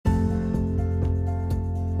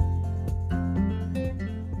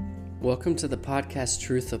Welcome to the podcast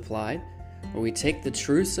Truth Applied, where we take the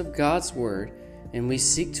truths of God's Word and we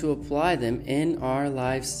seek to apply them in our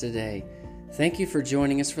lives today. Thank you for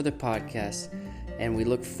joining us for the podcast, and we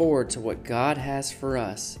look forward to what God has for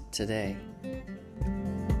us today.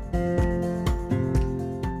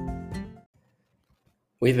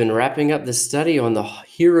 We've been wrapping up the study on the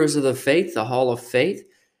heroes of the faith, the Hall of Faith,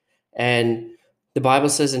 and the Bible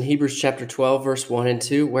says in Hebrews chapter 12, verse 1 and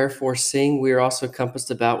 2, "Wherefore, seeing we are also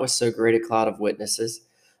compassed about with so great a cloud of witnesses,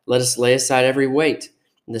 let us lay aside every weight,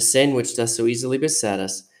 and the sin which doth so easily beset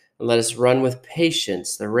us, and let us run with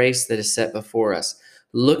patience the race that is set before us,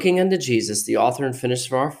 looking unto Jesus, the author and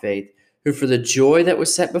finisher of our faith, who for the joy that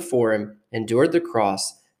was set before him endured the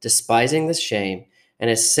cross, despising the shame, and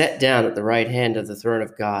is set down at the right hand of the throne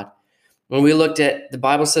of God." When we looked at, the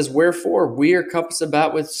Bible says, "Wherefore we are compassed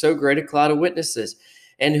about with so great a cloud of witnesses."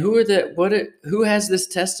 And who has this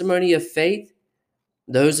testimony of faith?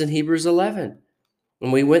 Those in Hebrews 11.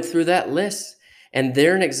 And we went through that list, and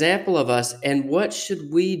they're an example of us. And what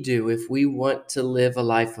should we do if we want to live a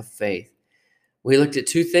life of faith? We looked at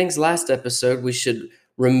two things last episode. We should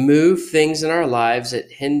remove things in our lives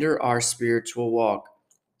that hinder our spiritual walk.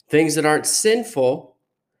 Things that aren't sinful,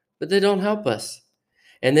 but they don't help us.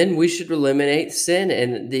 And then we should eliminate sin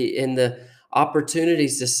and the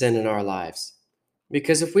opportunities to sin in our lives.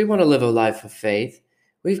 Because if we want to live a life of faith,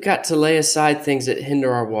 we've got to lay aside things that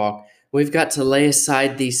hinder our walk. We've got to lay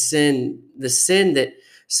aside the sin that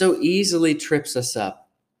so easily trips us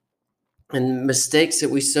up and mistakes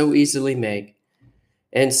that we so easily make.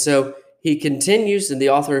 And so he continues, in the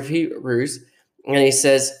author of Hebrews, and he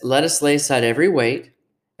says, "Let us lay aside every weight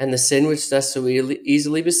and the sin which does so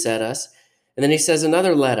easily beset us." And then he says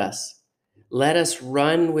another, let us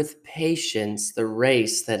run with patience the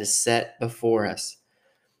race that is set before us.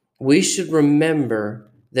 We should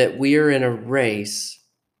remember that we are in a race,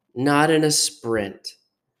 not in a sprint.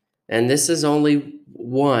 And this is only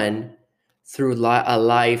won through a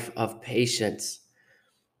life of patience.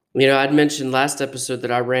 You know, I'd mentioned last episode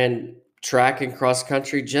that I ran track and cross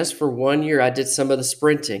country. Just for 1 year, I did some of the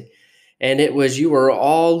sprinting. And it was, you were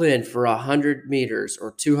all in for 100 meters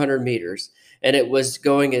or 200 meters. And it was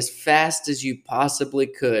going as fast as you possibly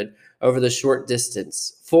could over the short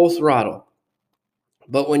distance, full throttle.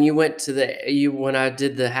 But when when I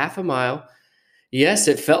did the half a mile, yes,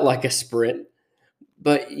 it felt like a sprint.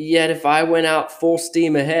 But yet if I went out full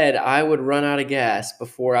steam ahead, I would run out of gas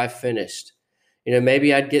before I finished. You know,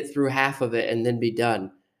 maybe I'd get through half of it and then be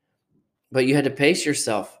done. But you had to pace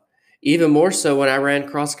yourself. Even more so when I ran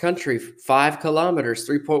cross country, 5 kilometers,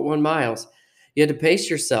 3.1 miles. You had to pace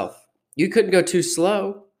yourself. You couldn't go too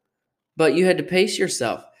slow, but you had to pace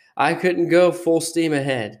yourself. I couldn't go full steam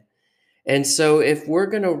ahead. And so if we're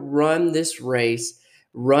going to run this race,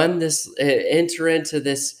 enter into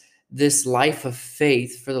this life of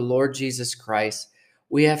faith for the Lord Jesus Christ,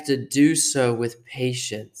 we have to do so with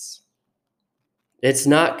patience. It's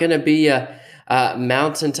not going to be a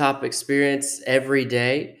mountaintop experience every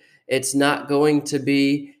day. It's not going to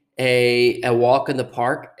be a walk in the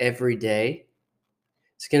park every day.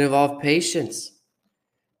 It's going to involve patience.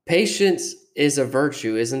 Patience is a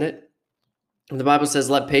virtue, isn't it? The Bible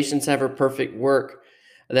says, "Let patience have her perfect work,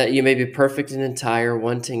 that you may be perfect and entire,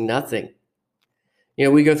 wanting nothing." You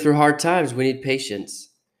know, we go through hard times. We need patience.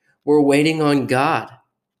 We're waiting on God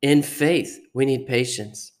in faith. We need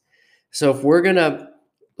patience. So if we're gonna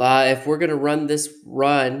run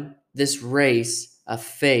this race of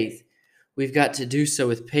faith, we've got to do so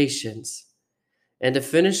with patience. And to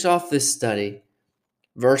finish off this study,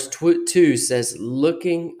 verse 2 says,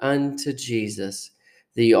 "Looking unto Jesus,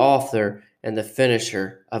 the author and the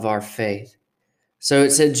finisher of our faith." So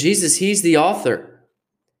it said Jesus, he's the author.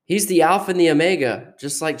 He's the Alpha and the Omega,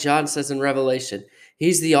 just like John says in Revelation.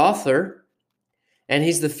 He's the author and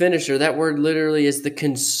he's the finisher. That word literally is the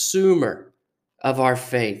consumer of our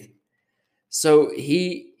faith. So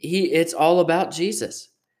it's all about Jesus.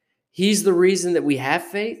 He's the reason that we have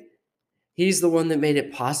faith. He's the one that made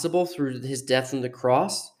it possible through his death on the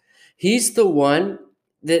cross. He's the one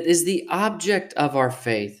that is the object of our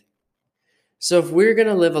faith. So if we're going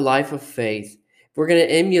to live a life of faith, if we're going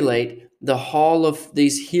to emulate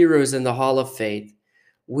these heroes in the Hall of Faith,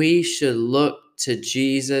 we should look to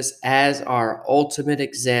Jesus as our ultimate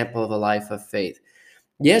example of a life of faith.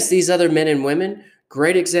 Yes, these other men and women,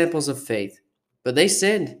 great examples of faith, but they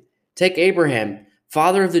sinned. Take Abraham,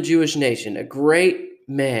 father of the Jewish nation, a great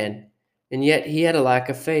man, and yet he had a lack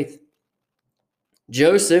of faith.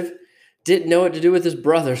 Joseph didn't know what to do with his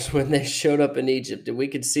brothers when they showed up in Egypt, and we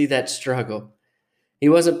could see that struggle. He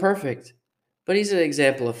wasn't perfect, but he's an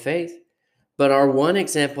example of faith. But our one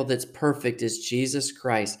example that's perfect is Jesus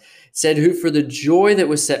Christ, said who for the joy that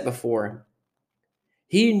was set before him.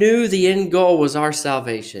 He knew the end goal was our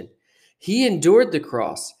salvation. He endured the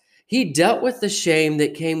cross. He dealt with the shame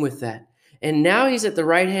that came with that. And now he's at the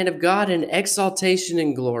right hand of God in exaltation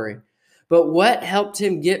and glory. But what helped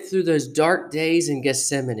him get through those dark days in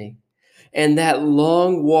Gethsemane and that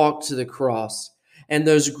long walk to the cross and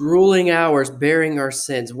those grueling hours bearing our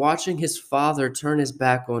sins, watching his Father turn his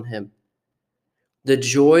back on him? The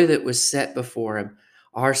joy that was set before him,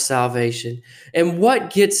 our salvation. And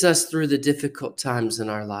what gets us through the difficult times in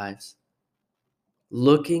our lives?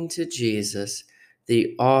 Looking to Jesus,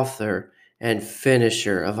 the author and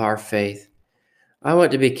finisher of our faith. I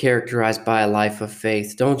want to be characterized by a life of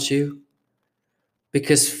faith, don't you?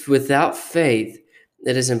 Because without faith,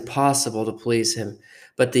 it is impossible to please him.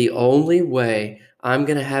 But the only way I'm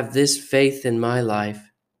going to have this faith in my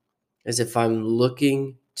life is if I'm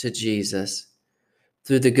looking to Jesus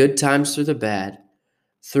through the good times, through the bad,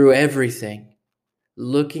 through everything,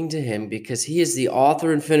 looking to him, because he is the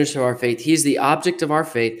author and finisher of our faith. He is the object of our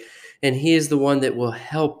faith, and he is the one that will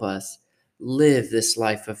help us live this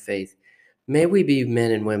life of faith. May we be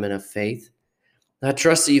men and women of faith. I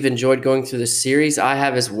trust that you've enjoyed going through this series. I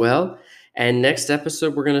have as well. And next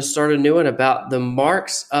episode, we're going to start a new one about the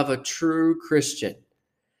marks of a true Christian.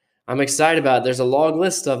 I'm excited about it. There's a long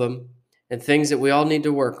list of them and things that we all need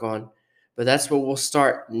to work on. But that's what we'll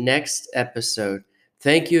start next episode.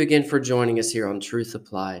 Thank you again for joining us here on Truth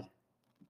Applied.